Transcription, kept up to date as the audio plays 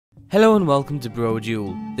Hello and welcome to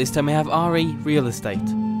Brodual. This time I have RE Real Estate.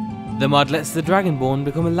 The mod lets the Dragonborn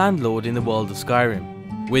become a landlord in the world of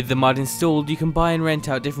Skyrim. With the mod installed, you can buy and rent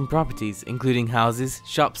out different properties, including houses,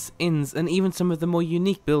 shops, inns, and even some of the more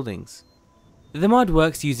unique buildings. The mod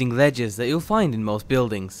works using ledgers that you'll find in most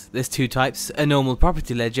buildings. There's two types, a normal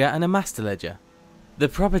property ledger and a master ledger. The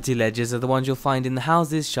property ledgers are the ones you'll find in the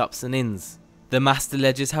houses, shops, and inns. The master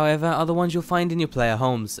ledgers, however, are the ones you'll find in your player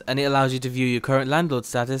homes, and it allows you to view your current landlord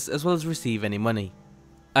status as well as receive any money.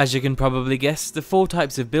 As you can probably guess, the four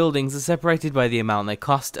types of buildings are separated by the amount they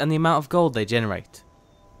cost and the amount of gold they generate.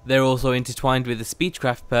 They're also intertwined with the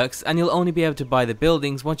speechcraft perks, and you'll only be able to buy the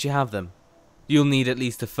buildings once you have them. You'll need at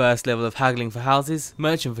least the first level of haggling for houses,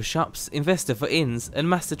 merchant for shops, investor for inns, and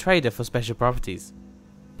master trader for special properties.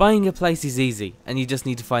 Buying a place is easy, and you just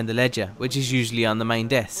need to find the ledger, which is usually on the main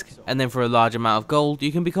desk, and then for a large amount of gold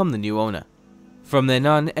you can become the new owner. From then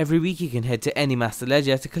on, every week you can head to any master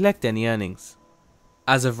ledger to collect any earnings.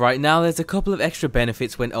 As of right now, there's a couple of extra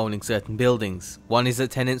benefits when owning certain buildings. One is that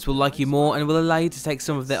tenants will like you more and will allow you to take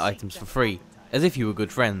some of their items for free, as if you were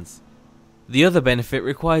good friends. The other benefit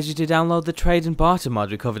requires you to download the trade and barter mod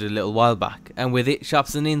we covered a little while back, and with it,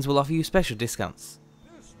 shops and inns will offer you special discounts.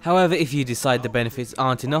 However, if you decide the benefits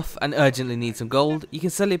aren't enough and urgently need some gold, you can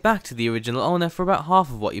sell it back to the original owner for about half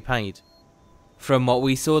of what you paid. From what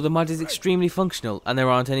we saw, the mod is extremely functional and there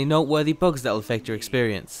aren't any noteworthy bugs that will affect your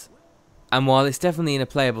experience. And while it's definitely in a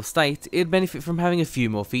playable state, it would benefit from having a few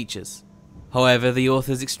more features. However, the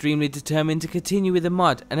author is extremely determined to continue with the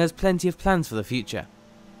mod and has plenty of plans for the future.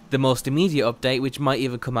 The most immediate update, which might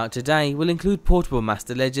even come out today, will include portable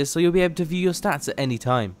master ledgers so you'll be able to view your stats at any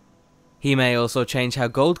time. He may also change how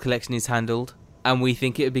gold collection is handled, and we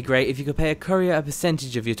think it would be great if you could pay a courier a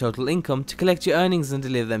percentage of your total income to collect your earnings and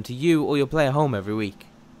deliver them to you or your player home every week.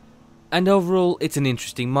 And overall, it's an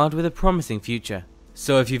interesting mod with a promising future.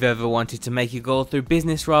 So if you've ever wanted to make your gold through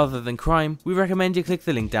business rather than crime, we recommend you click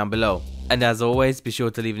the link down below. And as always, be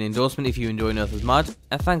sure to leave an endorsement if you enjoy North's mod,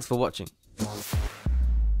 and thanks for watching.